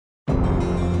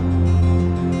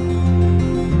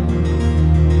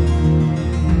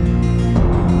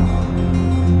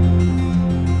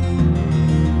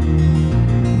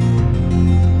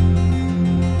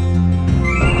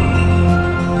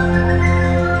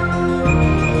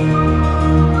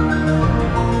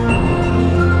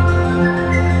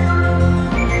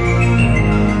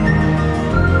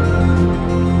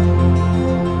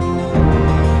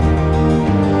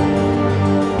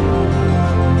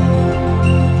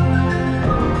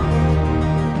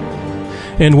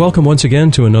And welcome once again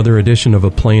to another edition of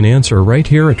A Plain Answer right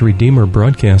here at Redeemer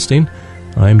Broadcasting.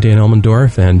 I'm Dan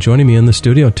Elmendorf, and joining me in the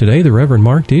studio today, the Reverend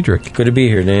Mark Diedrich. Good to be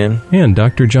here, Dan. And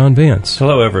Dr. John Vance.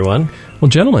 Hello, everyone. Well,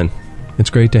 gentlemen, it's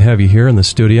great to have you here in the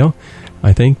studio.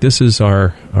 I think this is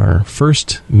our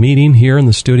first meeting here in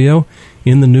the studio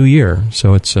in the new year,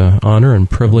 so it's an honor and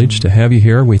privilege to have you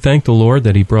here. We thank the Lord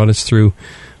that He brought us through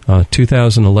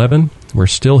 2011. We're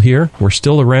still here. We're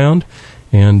still around.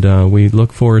 And we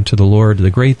look forward to the Lord, the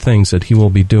great things that He will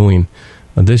be doing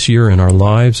this year in our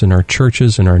lives, in our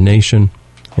churches, in our nation,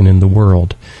 and in the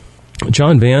world.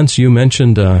 John Vance, you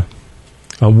mentioned a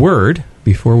word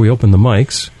before we open the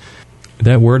mics.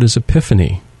 That word is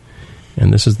epiphany.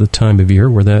 And this is the time of year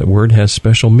where that word has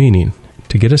special meaning.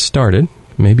 To get us started,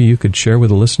 maybe you could share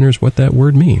with the listeners what that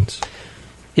word means.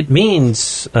 It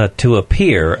means to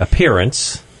appear,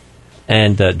 appearance.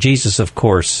 And Jesus, of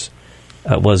course,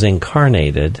 was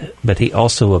incarnated, but He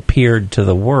also appeared to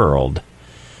the world.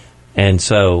 And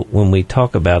so when we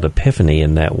talk about epiphany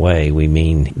in that way, we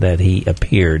mean that He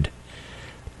appeared.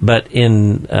 But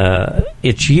in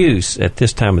its use at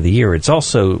this time of the year, it's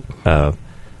also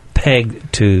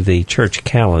pegged to the church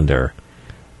calendar.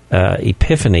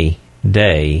 Epiphany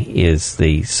Day is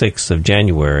the 6th of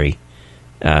January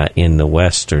in the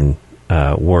Western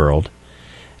world.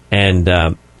 And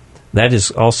that is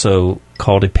also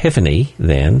called Epiphany,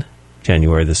 then,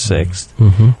 January the 6th.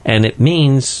 Mm-hmm. And it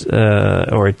means,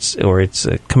 or it's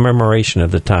a commemoration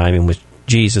of the time in which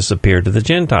Jesus appeared to the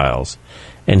Gentiles.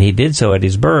 And He did so at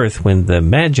His birth when the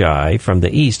Magi from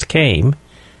the East came.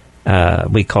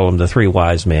 We call them the three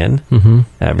wise men,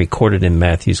 recorded in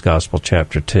Matthew's Gospel,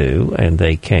 chapter 2. And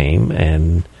they came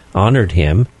and honored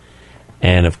Him.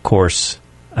 And, of course,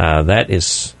 that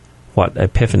is what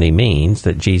Epiphany means,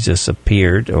 that Jesus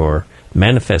appeared or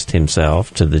manifest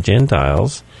Himself to the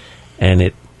Gentiles, and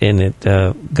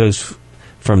it goes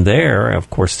from there. Of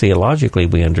course, theologically,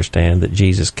 we understand that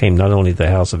Jesus came not only to the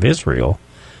house of Israel,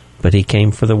 but He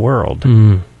came for the world.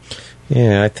 Mm.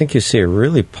 Yeah, I think you see a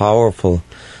really powerful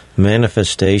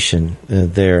manifestation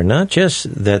there. Not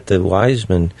just that the wise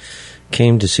men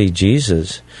came to see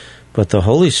Jesus, but the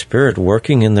Holy Spirit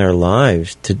working in their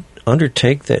lives to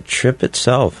undertake that trip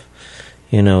itself.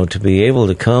 You know, to be able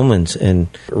to come and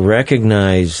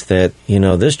recognize that, you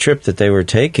know, this trip that they were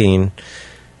taking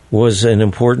was an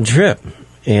important trip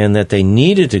and that they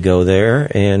needed to go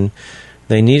there and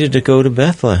they needed to go to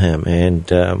Bethlehem. And,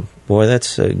 boy,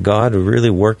 that's God really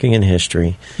working in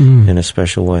history in a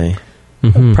special way.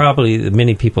 Mm-hmm. Probably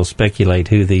many people speculate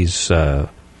who these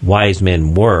wise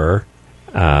men were.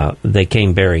 They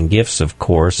came bearing gifts, of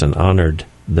course, and honored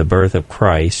the birth of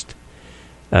Christ.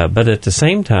 But at the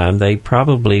same time, they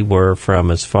probably were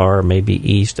from as far, maybe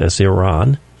east as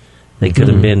Iran. They could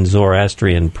have been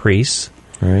Zoroastrian priests.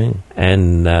 Right.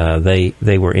 And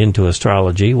they were into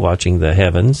astrology, watching the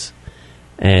heavens.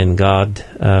 And God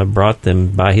brought them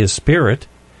by His Spirit.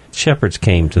 Shepherds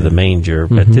came to the manger,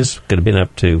 but this could have been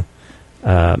up to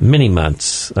many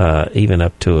months, even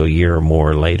up to a year or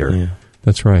more later. Yeah.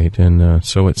 That's right. And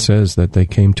so it says that they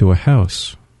came to a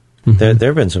house. There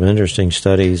have been some interesting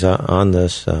studies on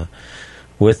this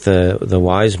with the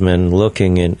wise men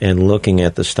looking and looking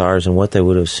at the stars and what they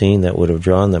would have seen that would have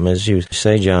drawn them. As you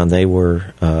say, John, they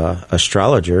were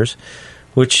astrologers,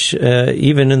 which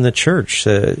even in the church,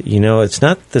 it's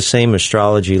not the same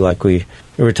astrology like we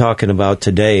were talking about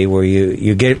today, where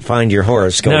you find your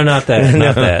horoscope. No, not that.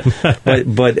 Not that.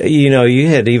 but you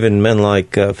had even men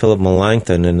like Philip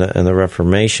Melanchthon in the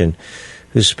Reformation,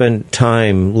 who spent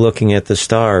time looking at the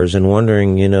stars and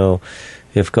wondering,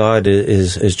 if God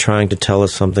is trying to tell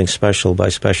us something special by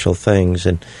special things.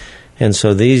 And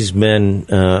so these men,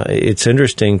 it's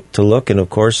interesting to look, and of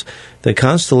course, the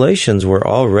constellations were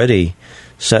already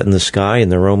set in the sky in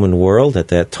the Roman world at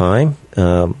that time.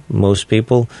 Most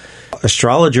people,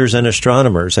 astrologers and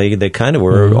astronomers, they kind of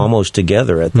were almost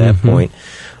together at that point,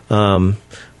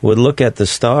 would look at the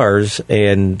stars,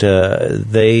 and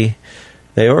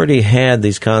they already had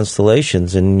these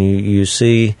constellations, and you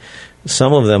see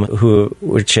some of them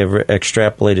which have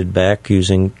extrapolated back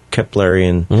using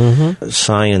Keplerian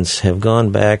science, have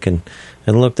gone back and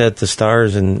looked at the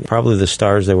stars, and probably the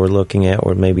stars they were looking at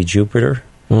were maybe Jupiter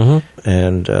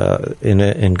and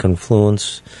in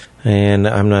confluence, and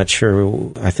I'm not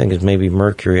sure, I think it's maybe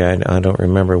Mercury, I don't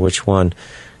remember which one,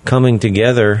 coming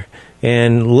together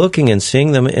and looking and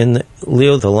seeing them in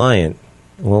Leo the Lion.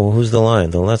 Well, who's the lion?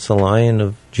 Well, that's the Lion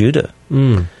of Judah.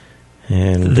 And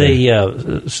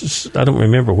I don't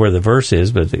remember where the verse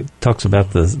is, but it talks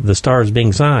about the stars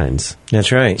being signs.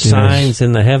 That's right. Signs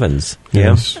in the heavens.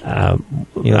 Yes. I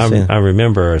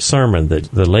remember a sermon that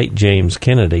the late James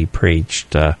Kennedy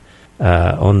preached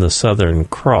on the Southern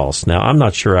Cross. Now, I'm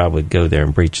not sure I would go there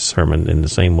and preach a sermon in the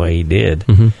same way he did,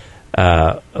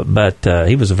 but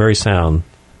he was a very sound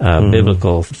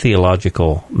biblical,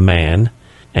 theological man,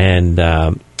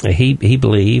 and he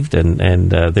believed,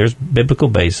 and there's biblical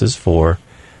basis for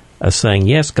saying,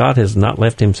 yes, God has not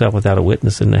left himself without a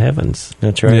witness in the heavens.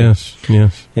 That's right.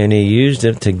 Yes. And he used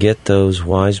it to get those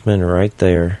wise men right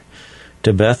there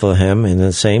to Bethlehem, and at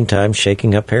the same time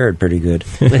shaking up Herod pretty good.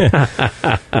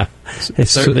 It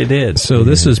certainly did. So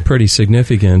this is pretty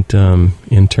significant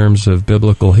in terms of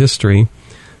biblical history.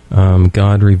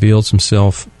 God reveals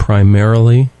himself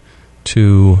primarily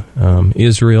to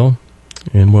Israel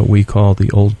in what we call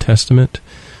the Old Testament.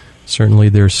 Certainly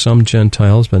there's some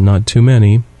Gentiles, but not too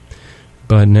many.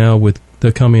 But now with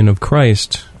the coming of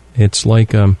Christ, it's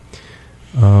like a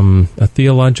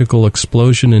theological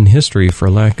explosion in history, for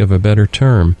lack of a better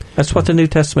term. That's what the New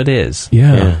Testament is.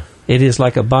 Yeah. It is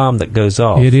like a bomb that goes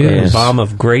off. It is. A bomb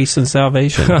of grace and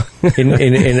salvation. And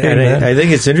I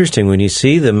think it's interesting when you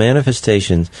see the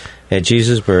manifestations at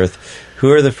Jesus' birth.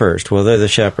 Who are the first? Well, they're the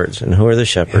shepherds. And who are the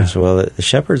shepherds? Yeah. Well, the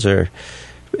shepherds are,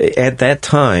 at that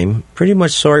time, pretty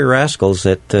much sorry rascals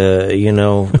that,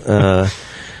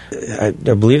 I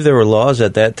believe there were laws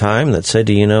at that time that said,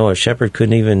 a shepherd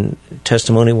couldn't even,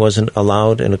 testimony wasn't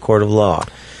allowed in a court of law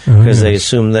because they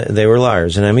assumed that they were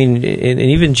liars. And I mean, and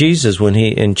even Jesus, when he,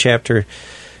 in chapter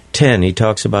 10, he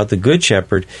talks about the good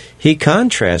shepherd, he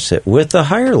contrasts it with the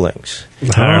hirelings.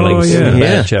 Hirelings, yeah.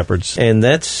 bad shepherds. And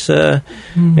that's,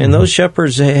 and those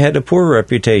shepherds had a poor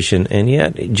reputation, and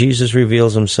yet Jesus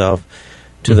reveals himself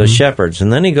to those shepherds.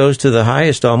 And then he goes to the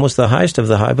highest, almost the highest of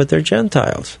the high, but they're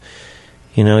Gentiles.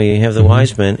 You have the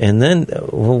wise men. And then,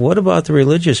 well, what about the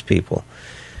religious people?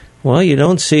 Well, you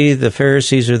don't see the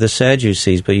Pharisees or the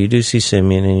Sadducees, but you do see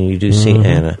Simeon and you do see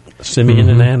Anna. Simeon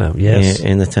and Anna, yes.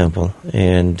 In the temple.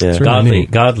 And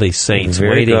godly saints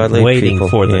very godly waiting people.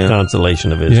 for the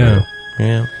consolation of Israel.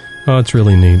 Yeah. Oh, it's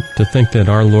really neat to think that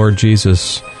our Lord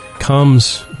Jesus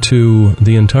comes to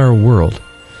the entire world.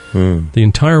 The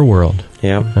entire world.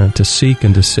 Yeah. To seek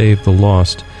and to save the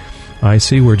lost. I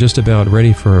see we're just about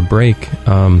ready for a break.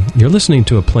 You're listening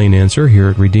to A Plain Answer here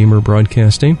at Redeemer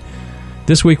Broadcasting.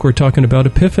 This week we're talking about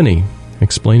Epiphany,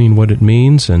 explaining what it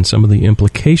means and some of the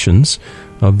implications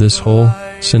of this whole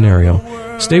scenario.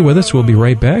 Stay with us. We'll be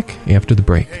right back after the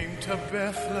break. To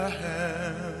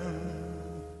Bethlehem,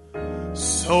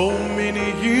 so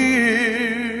many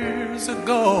years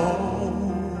ago,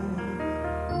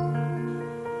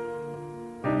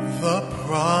 the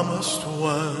promised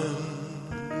one,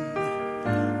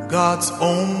 God's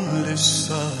only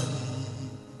Son,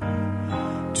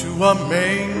 to a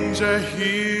manger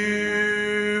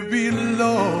here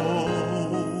below.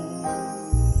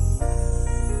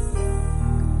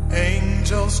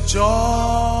 Angels joined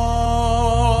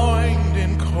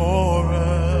in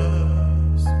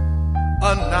chorus,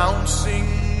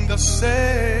 announcing the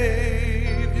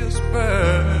Savior's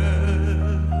birth.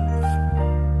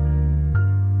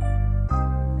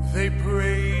 They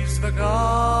praise the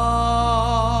God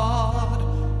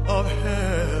of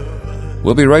heaven.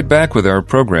 We'll be right back with our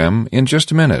program in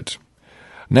just a minute.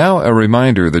 Now, a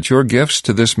reminder that your gifts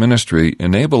to this ministry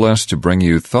enable us to bring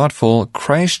you thoughtful,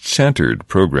 Christ-centered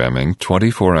programming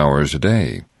 24 hours a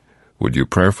day. Would you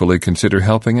prayerfully consider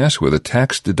helping us with a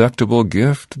tax-deductible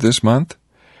gift this month?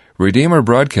 Redeemer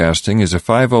Broadcasting is a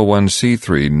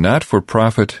 501c3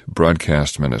 not-for-profit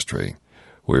broadcast ministry.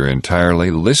 We're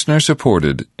entirely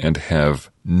listener-supported and have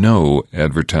no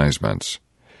advertisements.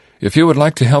 If you would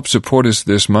like to help support us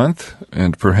this month,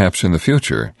 and perhaps in the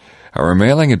future, our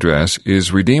mailing address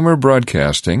is Redeemer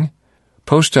Broadcasting,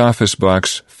 Post Office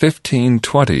Box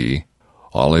 1520,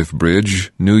 Olive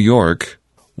Bridge, New York,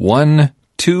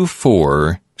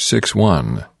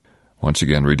 12461. Once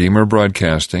again, Redeemer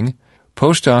Broadcasting,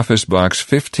 Post Office Box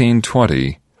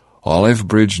 1520, Olive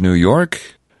Bridge, New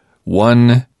York,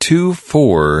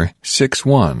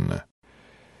 12461.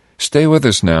 Stay with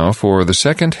us now for the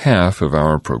second half of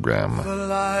our program. The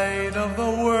light of the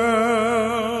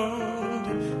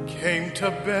world came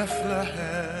to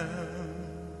Bethlehem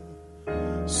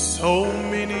so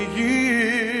many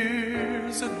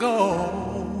years ago.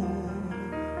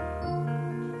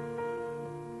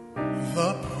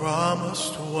 The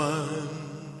promised one,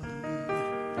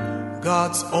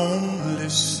 God's only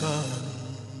Son,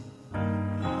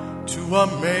 to a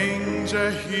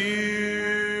manger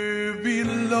here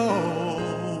below.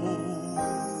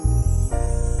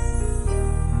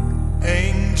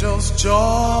 Angels joined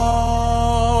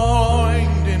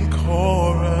in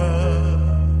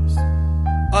chorus,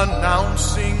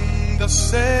 announcing the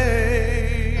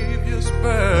Savior's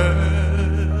birth.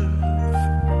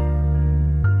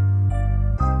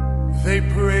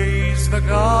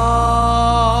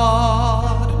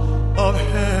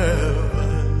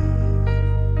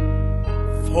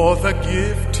 the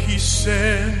gift he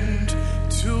sent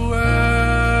to earth.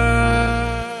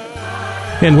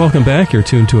 And welcome back. You're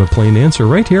tuned to A Plain Answer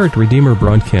right here at Redeemer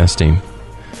Broadcasting.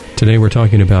 Today we're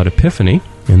talking about Epiphany.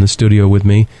 In the studio with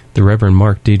me, the Reverend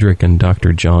Mark Diedrich and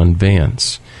Dr. John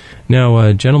Vance.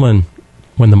 Now, gentlemen,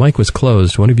 when the mic was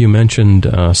closed, one of you mentioned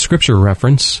a scripture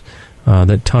reference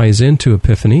that ties into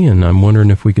Epiphany, and I'm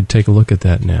wondering if we could take a look at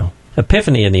that now.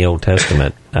 Epiphany in the Old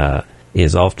Testament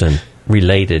is often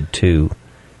related to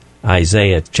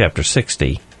Isaiah chapter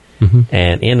 60. Mm-hmm.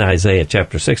 And in Isaiah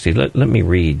chapter 60, let me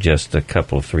read just a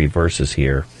couple of 3 verses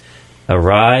here.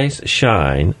 Arise,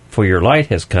 shine, for your light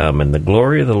has come, and the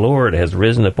glory of the Lord has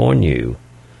risen upon you.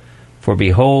 For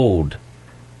behold,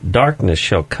 darkness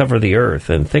shall cover the earth,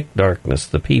 and thick darkness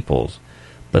the peoples.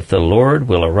 But the Lord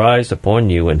will arise upon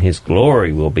you, and his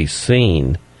glory will be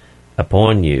seen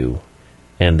upon you,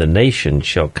 and the nations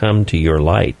shall come to your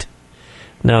light.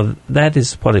 Now, that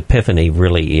is what Epiphany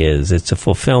really is. It's a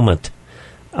fulfillment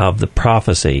of the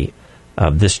prophecy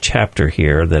of this chapter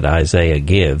here that Isaiah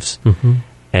gives. Mm-hmm.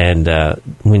 And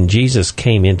when Jesus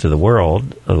came into the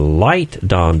world, a light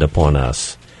dawned upon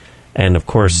us. And, of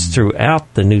course,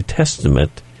 throughout the New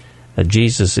Testament,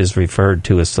 Jesus is referred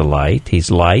to as the light.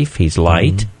 He's life, he's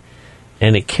light. Mm-hmm.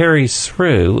 And it carries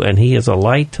through, and he is a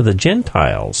light to the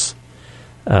Gentiles.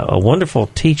 A wonderful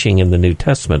teaching in the New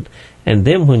Testament. And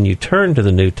then when you turn to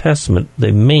the New Testament,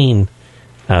 the main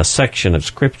section of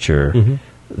Scripture mm-hmm.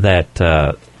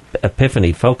 that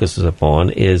Epiphany focuses upon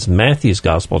is Matthew's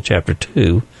Gospel, chapter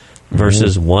 2,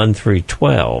 verses mm-hmm. 1 through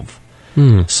 12.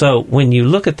 Mm. So when you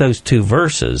look at those 2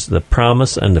 verses, the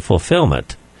promise and the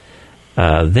fulfillment,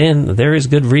 then there is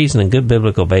good reason and good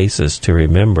biblical basis to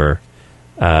remember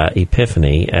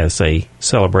Epiphany as a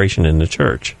celebration in the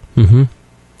church. Mm-hmm.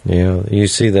 Yeah, you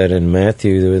see that in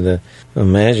Matthew, the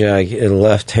Magi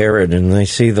left Herod, and they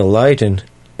see the light, and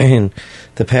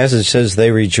the passage says they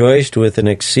rejoiced with an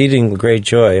exceeding great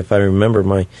joy. If I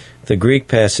remember the Greek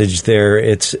passage there,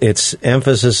 it's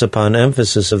emphasis upon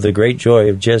emphasis of the great joy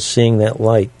of just seeing that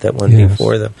light that went yes.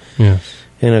 before them. Yes.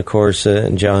 And of course,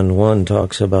 John 1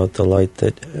 talks about the light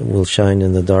that will shine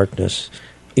in the darkness,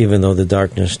 even though the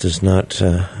darkness does not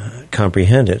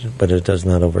comprehend it, but it does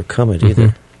not overcome it either.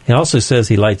 Mm-hmm. He also says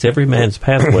he lights every man's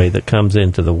pathway that comes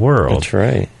into the world. That's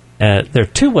right. There are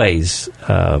 2 ways,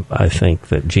 I think,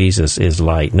 that Jesus is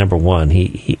light. Number one,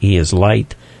 he is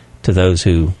light to those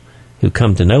who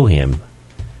come to know him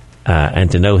and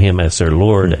to know him as their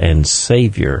Lord and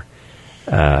Savior.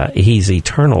 He's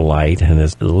eternal light and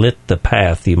has lit the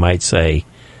path, you might say,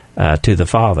 to the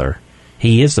Father.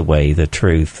 He is the way, the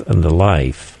truth, and the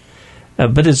life.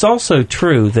 But it's also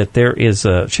true that there is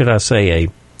a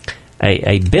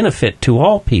benefit to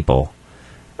all people.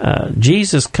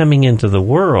 Jesus coming into the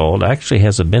world actually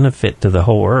has a benefit to the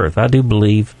whole earth. I do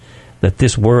believe that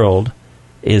this world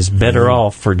is better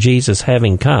off for Jesus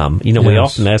having come. You know, we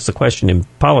often ask the question in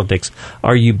politics,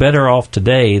 are you better off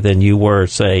today than you were,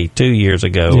 say, 2 years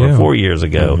ago or 4 years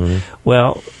ago? Mm-hmm.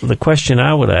 Well, the question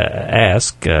I would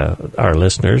ask our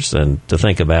listeners and to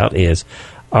think about is,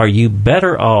 are you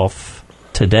better off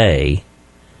today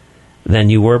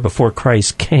than you were before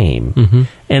Christ came? Mm-hmm.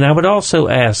 And I would also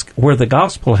ask, where the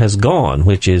gospel has gone,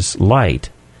 which is light,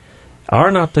 are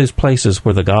not those places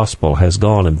where the gospel has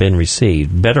gone and been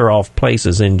received better off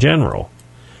places in general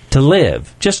to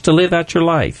live, just to live out your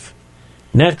life?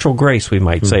 Natural grace, we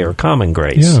might say, or common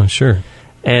grace. Yeah, sure.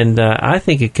 And I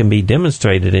think it can be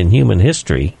demonstrated in human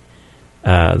history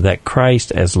that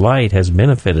Christ as light has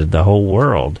benefited the whole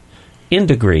world. In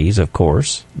degrees, of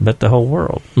course, but the whole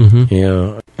world. Mm-hmm.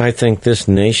 Yeah, I think this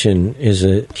nation is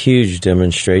a huge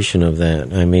demonstration of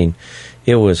that. I mean,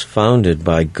 it was founded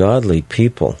by godly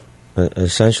people,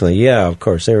 essentially. Yeah, of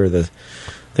course, they were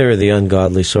the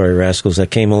ungodly, sorry rascals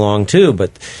that came along too.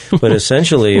 But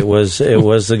essentially, it was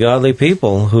the godly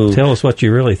people who. Tell us what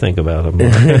you really think about them.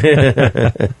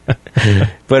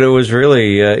 But it was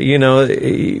really,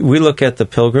 we look at the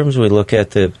Pilgrims, we look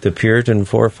at the Puritan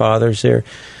forefathers there.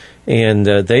 And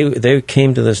they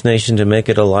came to this nation to make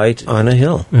it a light on a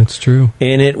hill. That's true.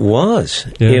 And it was.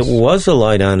 Yes. It was a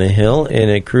light on a hill,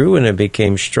 and it grew, and it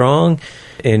became strong,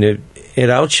 and it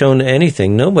outshone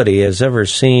anything. Nobody has ever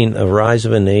seen a rise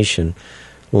of a nation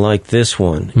like this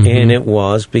one, mm-hmm. and it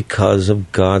was because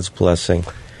of God's blessing.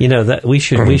 You know, that we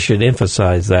should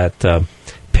emphasize that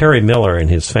Perry Miller, in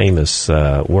his famous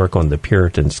work on the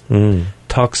Puritans,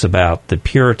 talks about the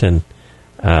Puritan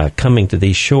coming to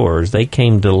these shores. They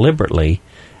came deliberately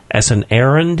as an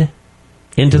errand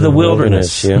into the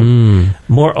wilderness. Yeah.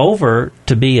 Moreover,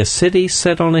 to be a city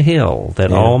set on a hill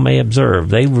that all may observe.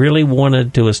 They really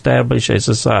wanted to establish a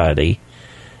society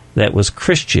that was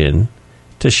Christian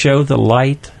to show the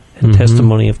light a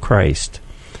testimony of Christ.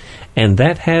 And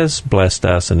that has blessed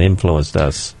us and influenced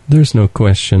us. There's no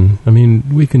question. I mean,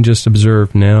 we can just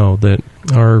observe now that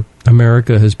our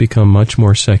America has become much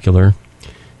more secular.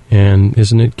 And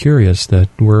isn't it curious that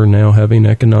we're now having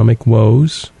economic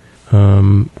woes?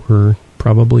 We're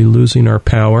probably losing our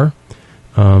power.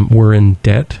 We're in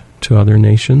debt to other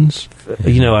nations.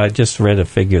 You know, I just read a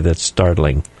figure that's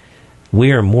startling.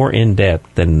 We are more in debt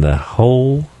than the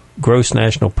whole gross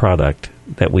national product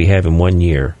that we have in 1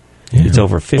 year. Yeah. It's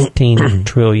over $15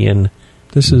 trillion.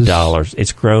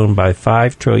 It's grown by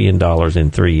 $5 trillion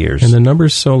in 3 years. And the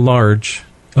number's so large,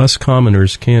 us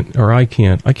commoners I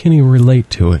can't even relate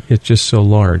to it. It's just so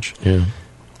large. Yeah.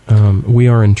 We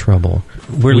are in trouble.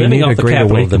 We're living off the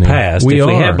capital of the past. If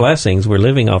we have blessings, we're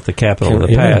living off the capital of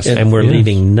the past, and we're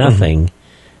leaving nothing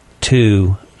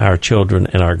to our children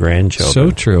and our grandchildren.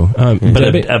 So true.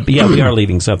 But we are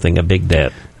leaving something, a big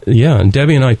debt. Yeah, and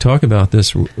Debbie and I talk about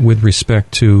this with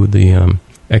respect to the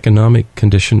economic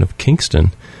condition of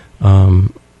Kingston.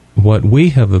 What we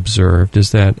have observed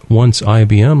is that once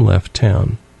IBM left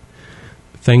town,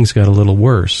 things got a little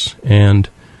worse. And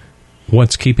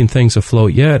what's keeping things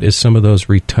afloat yet is some of those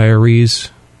retirees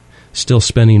still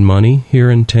spending money here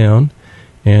in town.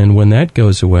 And when that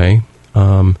goes away,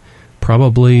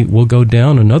 probably we'll go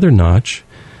down another notch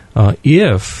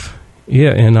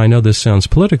and I know this sounds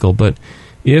political, but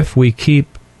if we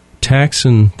keep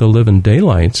taxing the living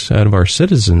daylights out of our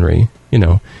citizenry,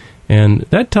 and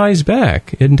that ties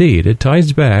back, indeed, it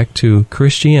ties back to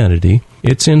Christianity,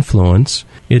 its influence,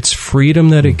 its freedom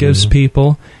that it gives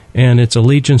people, and its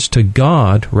allegiance to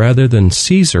God rather than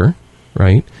Caesar,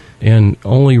 right? And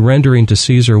only rendering to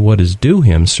Caesar what is due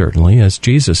him, certainly, as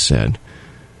Jesus said.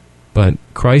 But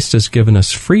Christ has given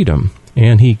us freedom,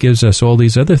 and he gives us all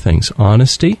these other things.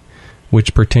 Honesty,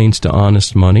 which pertains to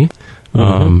honest money,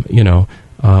 not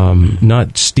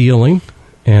stealing.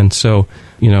 And so,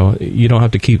 you don't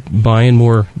have to keep buying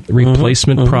more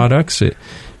replacement products.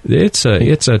 It's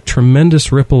a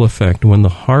tremendous ripple effect when the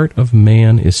heart of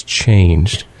man is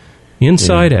changed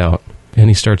inside out, and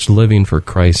he starts living for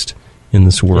Christ in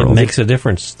this world. It makes a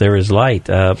difference. There is light.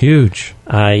 Huge.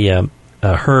 I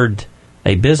heard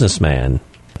a businessman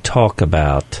talk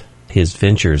about his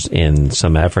ventures in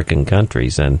some African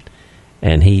countries, and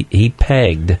he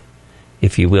pegged,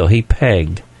 if you will,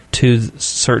 to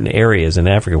certain areas in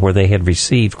Africa where they had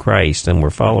received Christ and were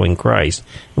following Christ.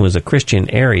 It was a Christian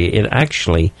area. It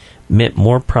actually meant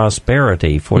more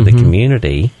prosperity for the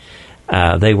community.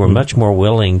 They were much more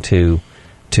willing to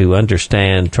try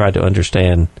to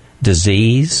understand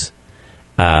disease,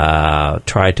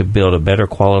 try to build a better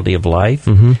quality of life.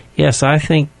 Yes, I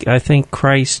think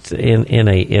Christ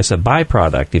as a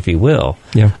byproduct, if you will,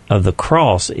 of the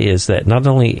cross is that not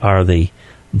only are the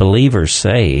believers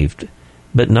saved,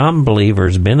 but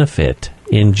non-believers benefit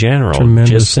in general,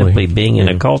 just simply being in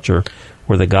a culture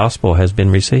where the gospel has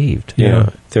been received.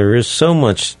 Yeah, there is so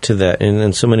much to that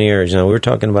in so many areas. Now, we're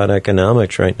talking about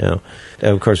economics right now.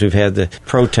 Of course, we've had the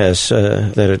protests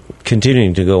that are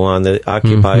continuing to go on that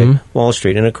occupy Wall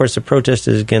Street. And, of course, the protest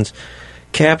is against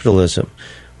capitalism.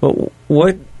 But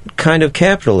what kind of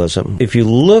capitalism? If you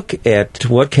look at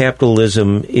what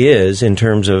capitalism is in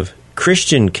terms of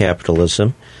Christian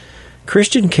capitalism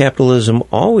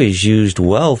always used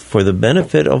wealth for the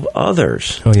benefit of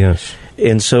others. Oh, yes.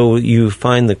 And so you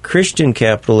find the Christian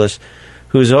capitalist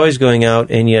who's always going out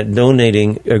and yet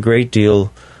donating a great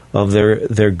deal of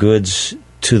their goods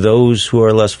to those who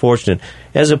are less fortunate,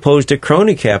 as opposed to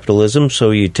crony capitalism. So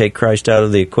you take Christ out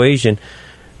of the equation,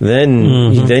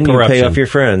 then you pay off your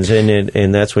friends,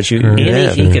 and that's what you have.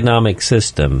 Any economic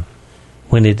system,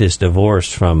 when it is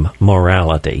divorced from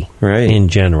morality in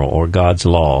general, or God's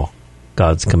law,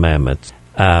 God's commandments,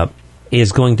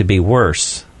 is going to be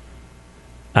worse.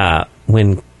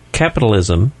 When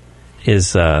capitalism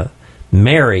is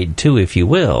married to, if you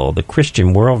will, the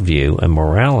Christian worldview and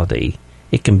morality,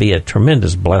 it can be a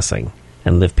tremendous blessing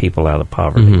and lift people out of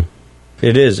poverty.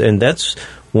 It is, and that's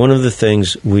one of the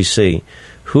things we see.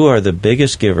 Who are the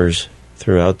biggest givers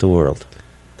throughout the world?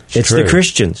 It's the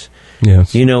Christians.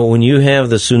 Yes. When you have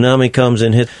the tsunami comes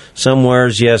and hit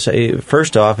somewheres, yes,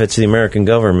 first off, it's the American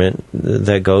government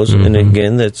that goes, and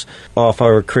again, that's off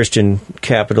our Christian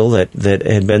capital that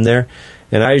had been there.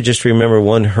 And I just remember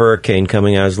one hurricane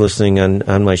coming. I was listening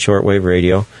on my shortwave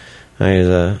radio.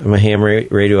 I'm a ham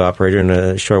radio operator and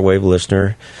a shortwave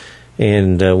listener,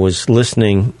 and was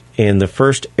listening, and the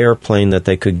first airplane that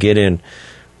they could get in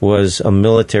was a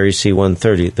military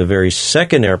C-130. The very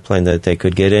second airplane that they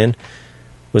could get in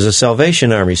was a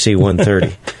Salvation Army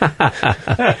C-130.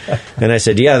 And I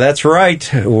said, yeah, that's right.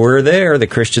 We're there. The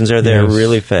Christians are there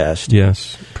really fast.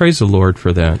 Yes. Praise the Lord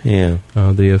for that. Yeah.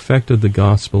 The effect of the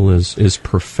gospel is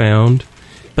profound.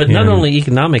 But not only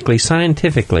economically,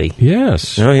 scientifically.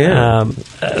 Yes. Oh, yeah.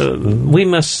 We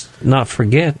must not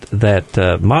forget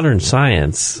that modern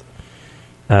science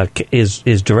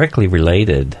is directly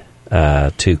related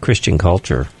to Christian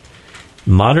culture.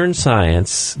 Modern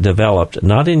science developed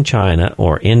not in China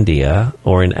or India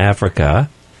or in Africa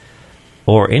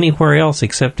or anywhere else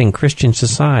except in Christian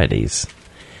societies.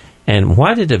 And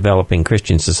why did it develop in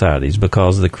Christian societies?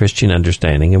 Because of the Christian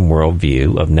understanding and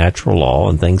worldview of natural law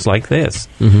and things like this.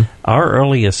 Mm-hmm. Our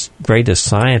earliest, greatest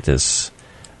scientists,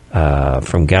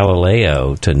 from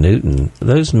Galileo to Newton,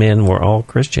 those men were all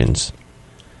Christians.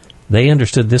 They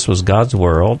understood this was God's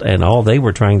world, and all they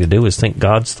were trying to do is think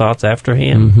God's thoughts after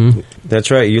Him. Mm-hmm. That's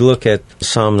right. You look at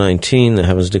Psalm 19, the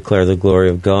heavens declare the glory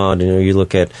of God. You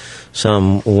look at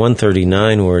Psalm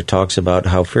 139, where it talks about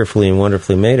how fearfully and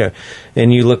wonderfully made are.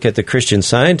 And you look at the Christian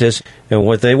scientists, and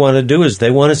what they want to do is they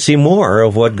want to see more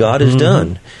of what God has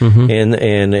done. Mm-hmm.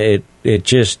 And it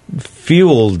just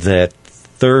fueled that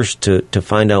thirst to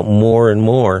find out more and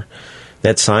more,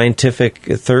 that scientific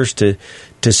thirst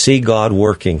to see God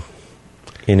working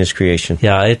in His creation.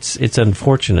 Yeah, it's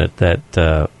unfortunate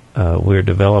that we're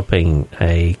developing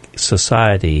a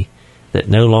society that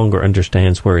no longer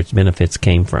understands where its benefits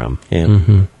came from. Yeah.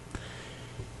 Mm-hmm.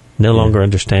 No longer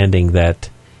understanding that,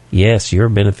 yes, your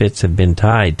benefits have been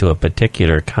tied to a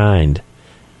particular kind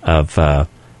of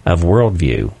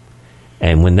worldview.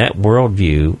 And when that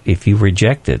worldview, if you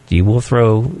reject it, you will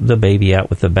throw the baby out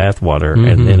with the bathwater,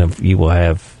 and then you will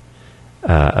have,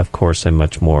 of course, a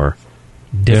much more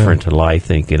different life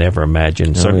than you could ever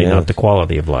imagine. Certainly not the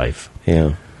quality of life.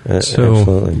 Yeah,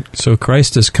 absolutely. So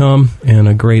Christ has come, and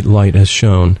a great light has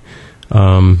shone.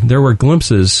 There were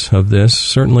glimpses of this.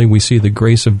 Certainly we see the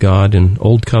grace of God in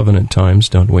Old Covenant times,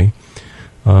 don't we?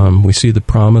 We see the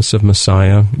promise of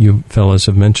Messiah. You fellas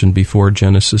have mentioned before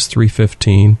Genesis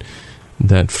 3:15,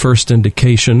 that first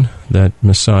indication that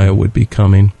Messiah would be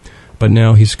coming. But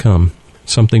now He's come.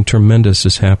 Something tremendous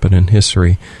has happened in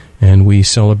history, and we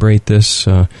celebrate this.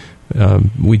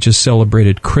 We just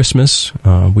celebrated Christmas.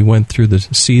 We went through the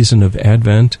season of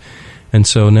Advent, and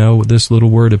so now this little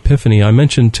word Epiphany. I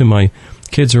mentioned to my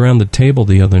kids around the table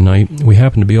the other night, we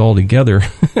happen to be all together.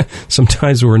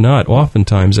 Sometimes we're not,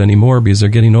 oftentimes anymore, because they're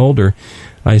getting older.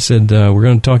 I said, we're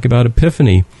going to talk about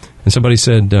Epiphany. And somebody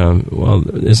said, well,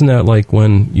 isn't that like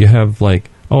when you have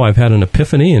I've had an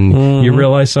epiphany, and you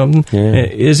realize something? Yeah.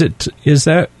 Is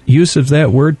that use of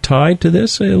that word tied to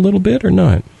this a little bit or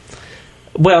not?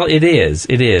 Well, it is.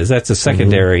 It is. That's a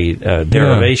secondary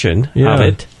derivation of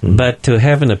it. Mm-hmm. But to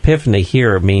have an epiphany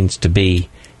here means to be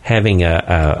having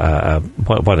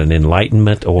an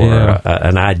enlightenment or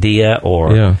an idea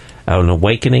or an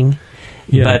awakening.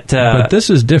 Yeah, but this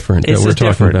is different that we're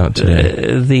talking about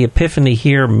today. The epiphany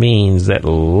here means that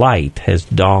light has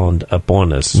dawned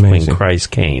upon us when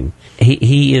Christ came.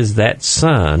 He is that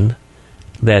sun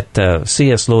that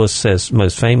C.S. Lewis says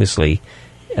most famously,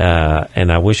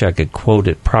 and I wish I could quote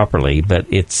it properly, but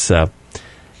it's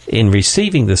in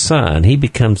receiving the sun, He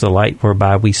becomes the light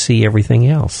whereby we see everything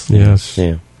else. Yes,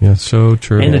 yeah, so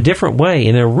true. In a different way,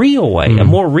 in a real way, a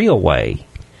more real way.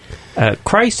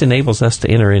 Christ enables us to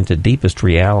enter into deepest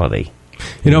reality.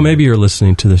 Maybe you're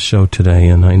listening to this show today,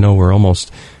 and I know we're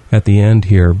almost at the end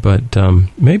here, but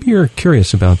maybe you're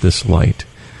curious about this light.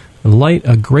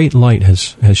 A great light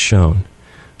has shone.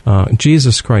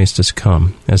 Jesus Christ has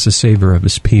come as the Savior of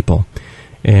His people,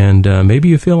 and maybe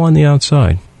you feel on the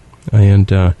outside.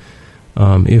 And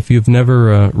if you've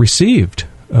never received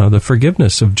the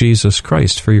forgiveness of Jesus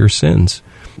Christ for your sins,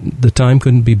 the time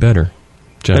couldn't be better.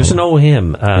 Gentlemen. There's an old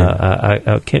hymn.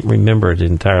 I can't yes. it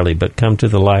entirely, but come to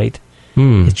the light.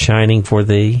 It's shining for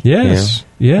thee. Yes,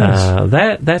 yes.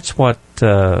 That's what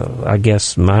I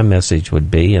guess my message would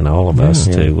be, and all of us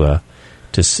to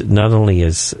not only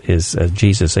is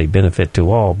Jesus a benefit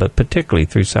to all, but particularly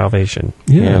through salvation.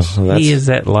 Yes, He is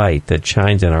that light that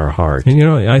shines in our heart. And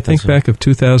I think back of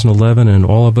 2011, and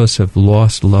all of us have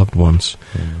lost loved ones.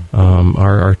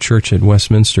 Our church at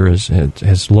Westminster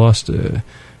has lost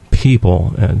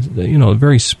people,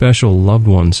 very special loved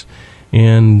ones.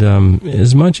 And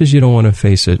as much as you don't want to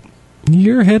face it,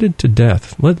 you're headed to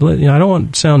death. I don't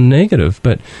want to sound negative,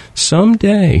 but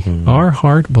someday our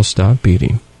heart will stop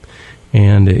beating.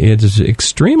 And it is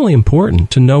extremely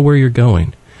important to know where you're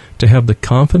going, to have the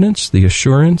confidence, the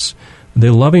assurance,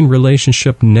 the loving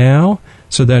relationship now,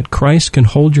 so that Christ can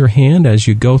hold your hand as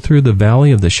you go through the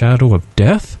valley of the shadow of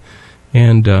death.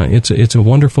 And it's a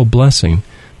wonderful blessing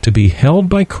to be held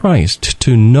by Christ,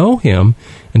 to know Him,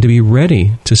 and to be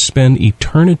ready to spend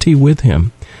eternity with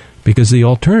Him, because the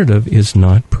alternative is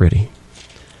not pretty.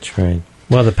 That's right.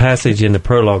 Well, the passage in the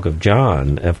prologue of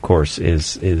John, of course,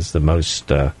 is the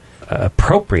most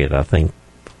appropriate, I think,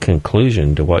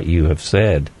 conclusion to what you have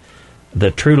said.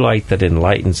 The true light that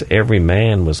enlightens every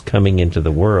man was coming into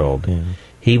the world. Yeah.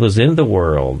 He was in the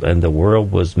world, and the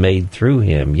world was made through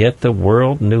him, yet the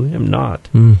world knew him not.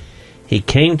 He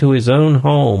came to his own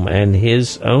home, and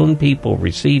his own people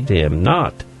received him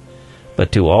not.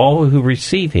 But to all who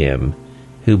receive him,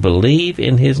 who believe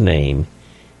in his name,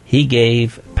 he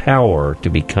gave power to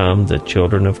become the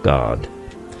children of God.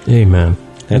 Amen.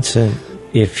 That's it.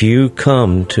 If you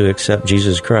come to accept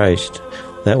Jesus Christ,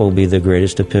 that will be the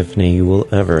greatest epiphany you will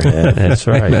ever have. That's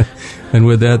right. And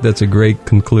with that, that's a great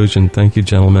conclusion. Thank you,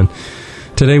 gentlemen.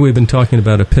 Today we've been talking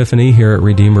about Epiphany here at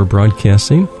Redeemer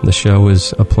Broadcasting. The show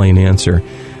is A Plain Answer.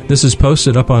 This is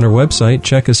posted up on our website.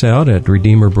 Check us out at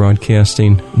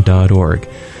redeemerbroadcasting.org.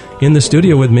 In the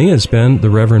studio with me has been the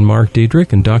Reverend Mark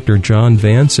Diedrich and Dr. John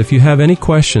Vance. If you have any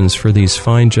questions for these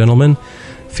fine gentlemen,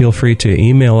 feel free to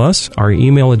email us. Our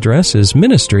email address is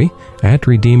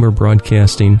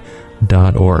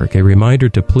ministry@redeemerbroadcasting.org. A reminder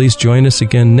to please join us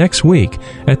again next week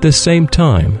at the same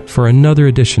time for another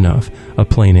edition of A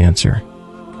Plain Answer.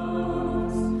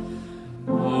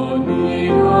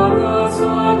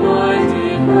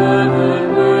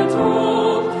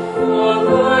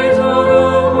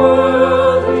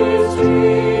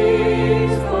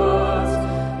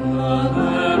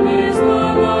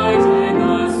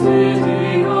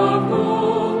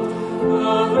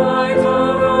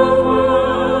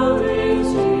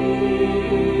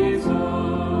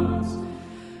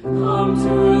 Come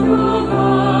to the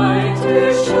light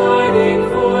is shining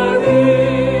for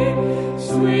thee.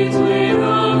 Sweetly the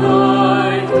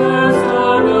light has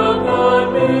dawned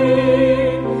upon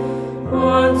me.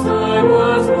 Once I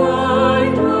was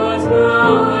blind, but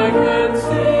now I can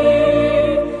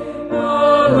see.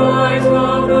 The light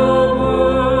of